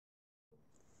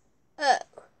Oh,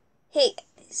 hey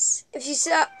guys. If you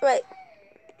saw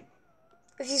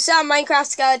Minecraft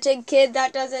Skeleton Kid,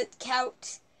 that doesn't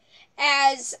count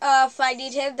as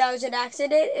finding him. That was an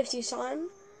accident. If you saw him,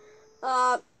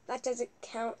 that doesn't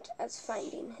count as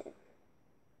finding him.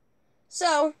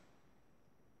 So,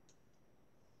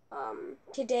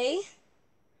 today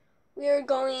we are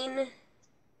going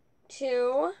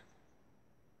to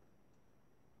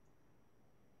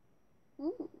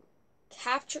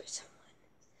capture someone.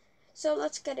 So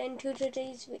let's get into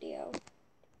today's video.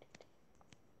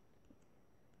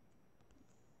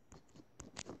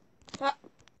 The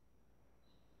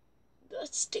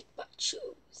Stik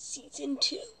Show Season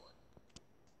 2.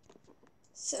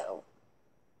 So,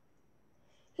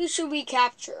 who should we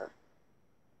capture?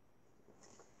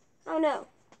 Oh no.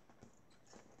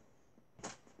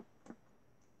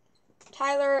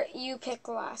 Tyler, you picked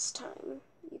last time.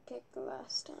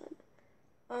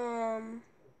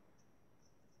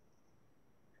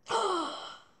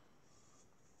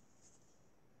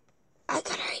 I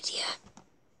got an idea.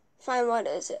 Fine, what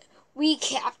is it? We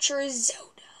capture Zelda.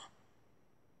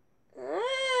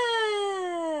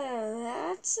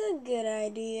 That's a good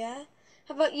idea.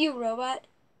 How about you, robot?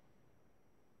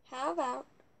 How about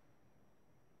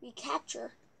we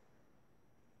capture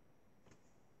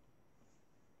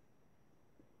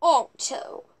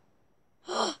Alto?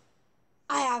 I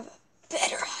have a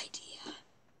better idea.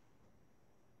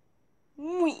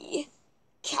 We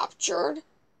captured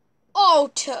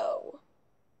Alto.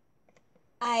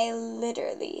 I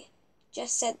literally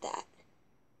just said that.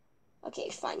 Okay,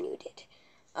 fine, you did.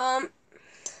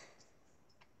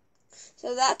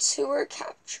 So that's who we're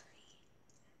capturing.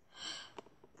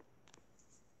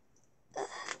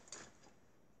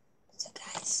 So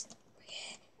guys, we're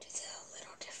gonna do this a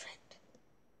little different.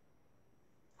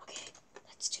 Okay,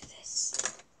 let's do this.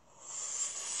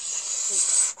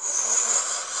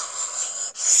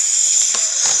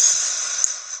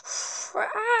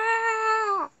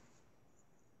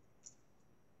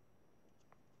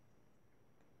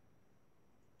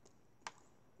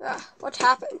 What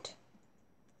happened?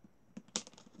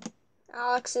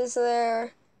 Alex is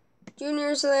there.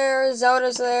 Junior's there.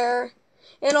 Zelda's there.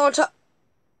 And Alto.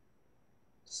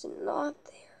 It's not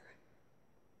there.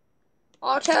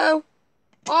 Alto.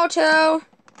 Alto.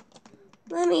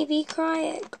 Let me be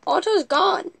quiet. Alto's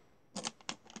gone.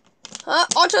 Huh?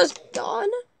 Alto's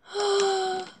gone?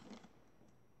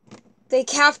 They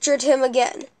captured him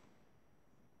again.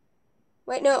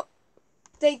 Wait, no.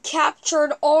 They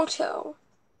captured Alto.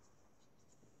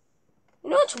 You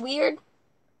know what's weird?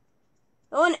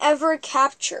 No one ever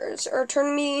captures or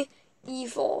turn me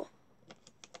evil.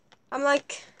 I'm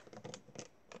like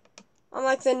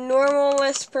the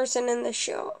normalest person in the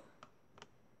show.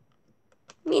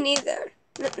 Me neither.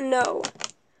 No.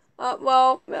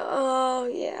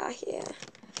 Yeah.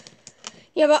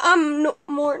 Yeah, but I'm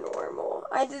more normal.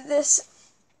 I did this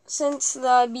since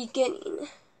the beginning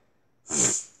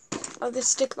of the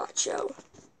Stikbot show.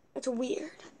 It's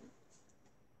weird.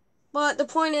 But the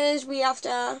point is, we have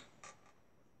to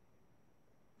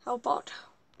help Alto.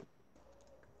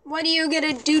 What are you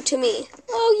gonna do to me?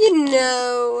 Oh, you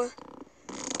know.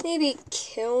 Maybe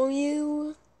kill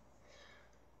you?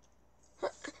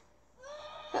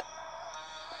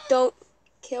 Don't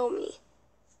kill me.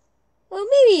 Well,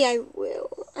 maybe I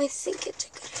will. I think it's a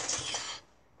good idea.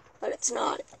 But it's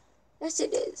not. Yes,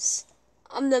 it is.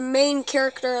 I'm the main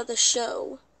character of the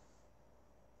show.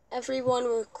 Everyone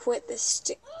will quit the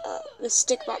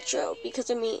Stikbot show because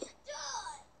of me.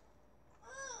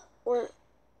 Or,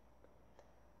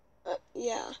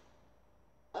 yeah.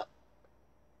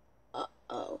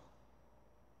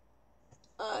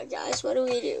 Guys, what do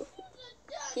we do?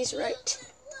 He's right.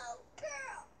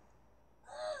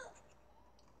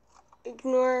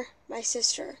 Ignore my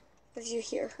sister if you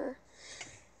hear her.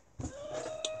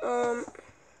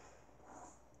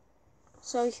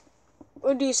 So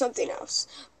we'll do something else.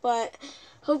 But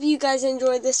hope you guys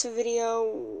enjoyed this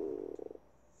video.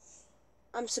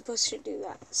 I'm supposed to do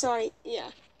that. Sorry,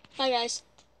 yeah. Bye guys.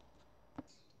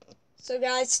 So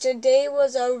guys, today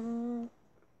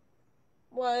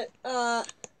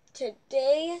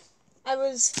today I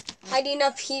was hiding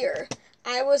up here.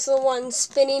 I was the one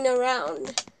spinning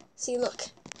around. See,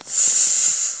 look.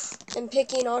 I'm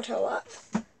picking Alto up.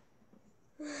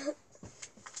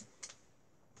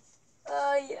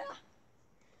 Yeah.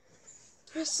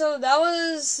 So that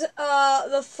was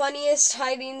the funniest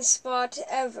hiding spot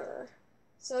ever.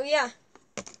 So yeah.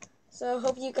 So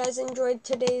hope you guys enjoyed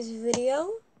today's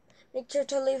video. Make sure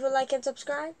to leave a like and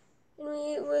subscribe. And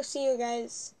we will see you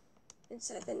guys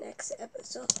inside the next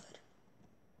episode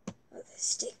of the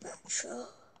Stikbot Show.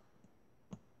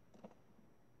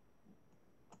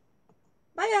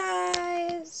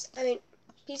 Bye, guys.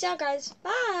 Peace out, guys.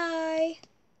 Bye.